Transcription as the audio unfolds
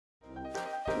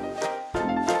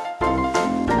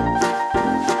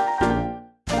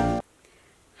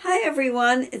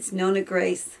everyone, it's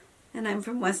NonnaGrace, and I'm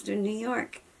from Western New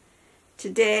York.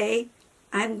 Today,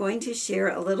 I'm going to share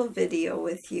a little video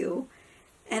with you,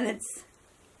 and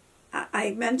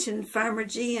I mentioned Farmer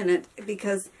G in it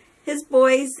because his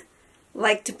boys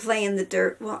like to play in the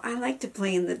dirt. Well, I like to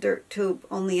play in the dirt too,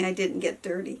 only I didn't get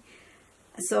dirty.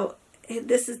 So,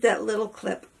 this is that little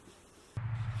clip.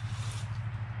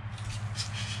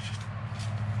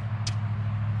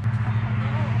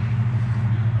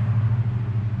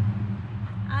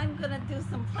 I'm going to do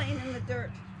some playing in the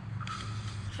dirt.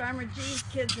 Farmer G's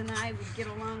kids and I would get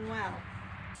along well.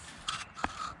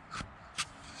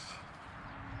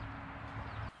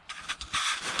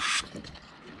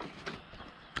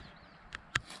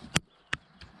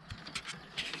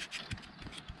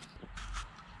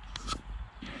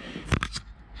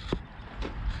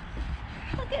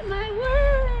 Look at my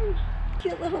worm!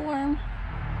 Cute little worm.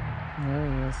 There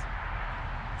he is.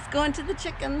 He's going to the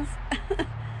chickens.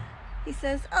 He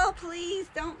says, "Oh, please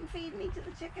don't feed me to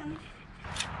the chickens."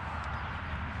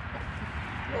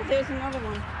 Well, there's another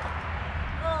one.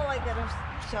 Oh, I gotta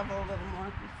shovel a little more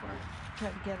before I try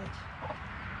to get it.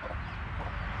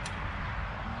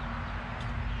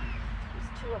 There's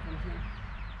two of them here.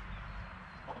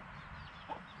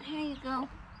 Here you go.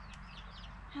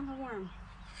 Have a worm.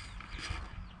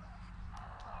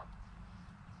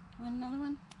 Want another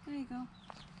one? There you go.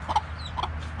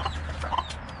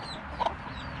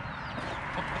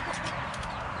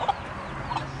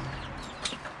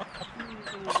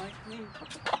 Like me,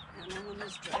 and then when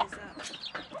this dries up, she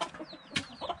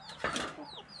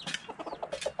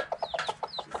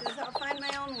says, "I'll find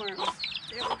my own worms."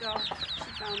 There we go. She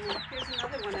found one. Here's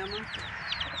another one, Emma.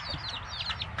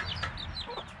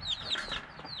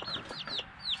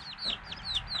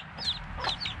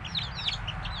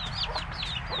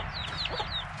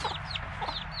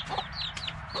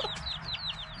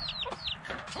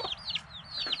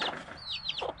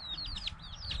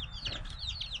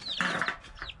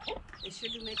 They sure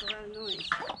do make a lot of noise.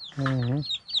 Mm-hmm.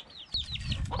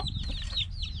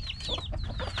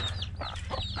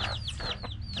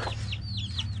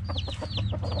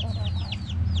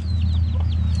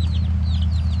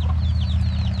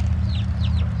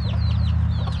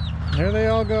 There they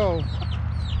all go.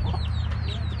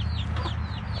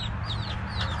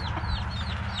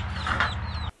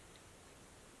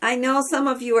 I know some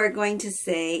of you are going to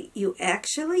say, "You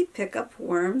actually pick up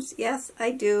worms?" Yes,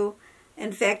 I do.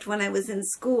 In fact, when I was in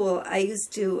school, I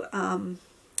used to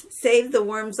save the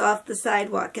worms off the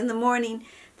sidewalk. In the morning,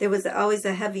 there was always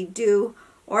a heavy dew,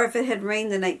 or if it had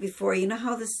rained the night before, you know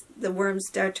how the worms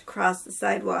start to cross the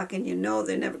sidewalk, and you know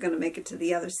they're never going to make it to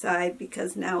the other side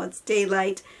because now it's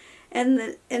daylight,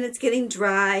 and it's getting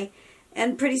dry,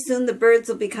 and pretty soon the birds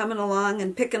will be coming along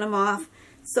and picking them off.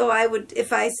 So I would,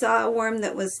 if I saw a worm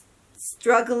that was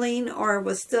struggling or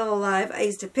was still alive, I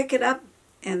used to pick it up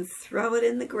and throw it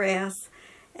in the grass.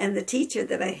 And the teacher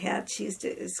that I had, she used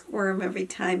to squirm every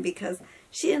time because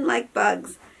she didn't like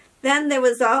bugs. Then there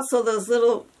was also those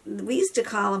little, we used to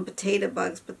call them potato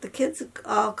bugs, but the kids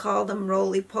all called them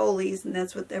roly-polies, and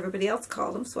that's what everybody else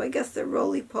called them. So I guess they're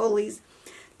roly-polies.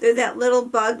 They're that little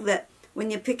bug that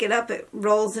when you pick it up, it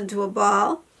rolls into a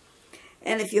ball.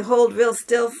 And if you hold real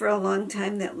still for a long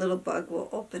time, that little bug will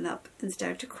open up and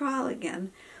start to crawl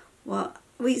again. Well,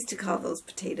 we used to call those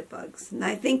potato bugs. And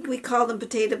I think we called them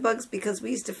potato bugs because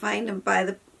we used to find them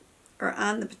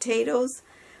on the potatoes.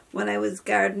 When I was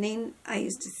gardening, I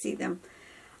used to see them.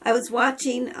 I was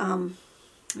watching, I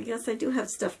guess I do have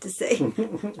stuff to say.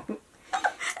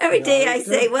 Every day I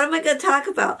say, what am I going to talk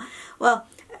about? Well,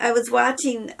 I was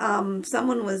watching,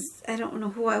 someone was, I don't know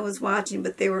who I was watching,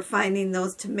 but they were finding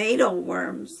those tomato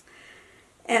worms.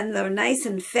 And they're nice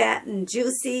and fat and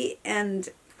juicy, and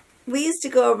we used to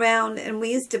go around and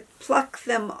we used to pluck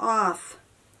them off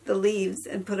the leaves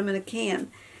and put them in a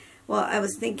can. Well, I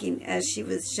was thinking as she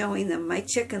was showing them, my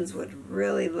chickens would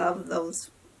really love those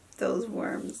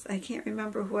worms. I can't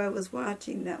remember who I was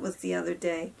watching. That was the other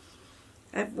day.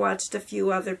 I've watched a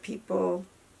few other people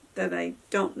that I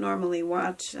don't normally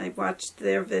watch. I watched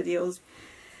their videos.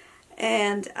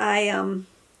 And I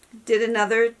did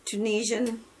another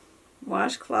Tunisian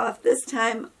washcloth. This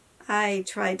time I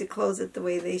tried to close it the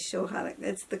way they show how to.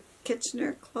 It's the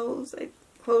Kitchener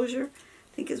closure,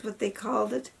 I think is what they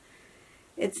called it.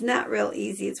 It's not real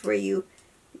easy. It's where you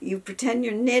pretend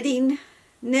you're knitting,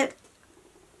 knit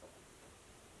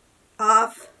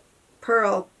off,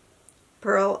 purl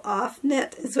off,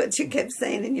 knit is what you kept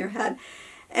saying in your head.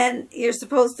 And you're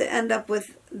supposed to end up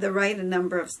with the right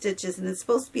number of stitches, and it's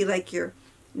supposed to be like you're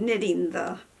knitting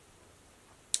the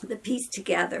piece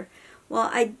together. Well,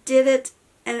 I did it,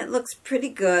 and it looks pretty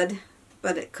good,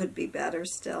 but it could be better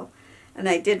still. And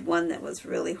I did one that was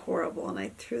really horrible, and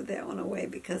I threw that one away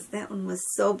because that one was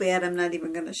so bad I'm not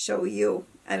even going to show you.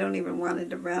 I don't even want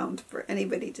it around for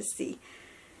anybody to see.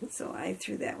 So I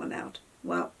threw that one out.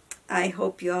 Well, I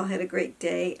hope you all had a great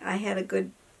day. I had a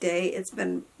good day.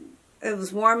 It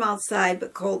was warm outside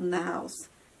but cold in the house.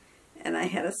 And I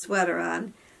had a sweater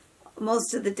on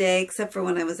most of the day except for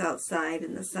when I was outside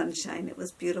in the sunshine. It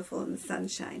was beautiful in the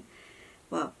sunshine.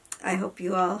 Well, I hope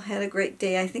you all had a great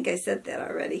day. I think I said that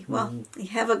already. Well,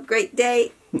 have a great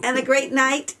day and a great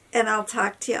night, and I'll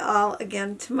talk to you all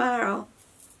again tomorrow.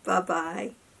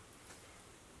 Bye-bye.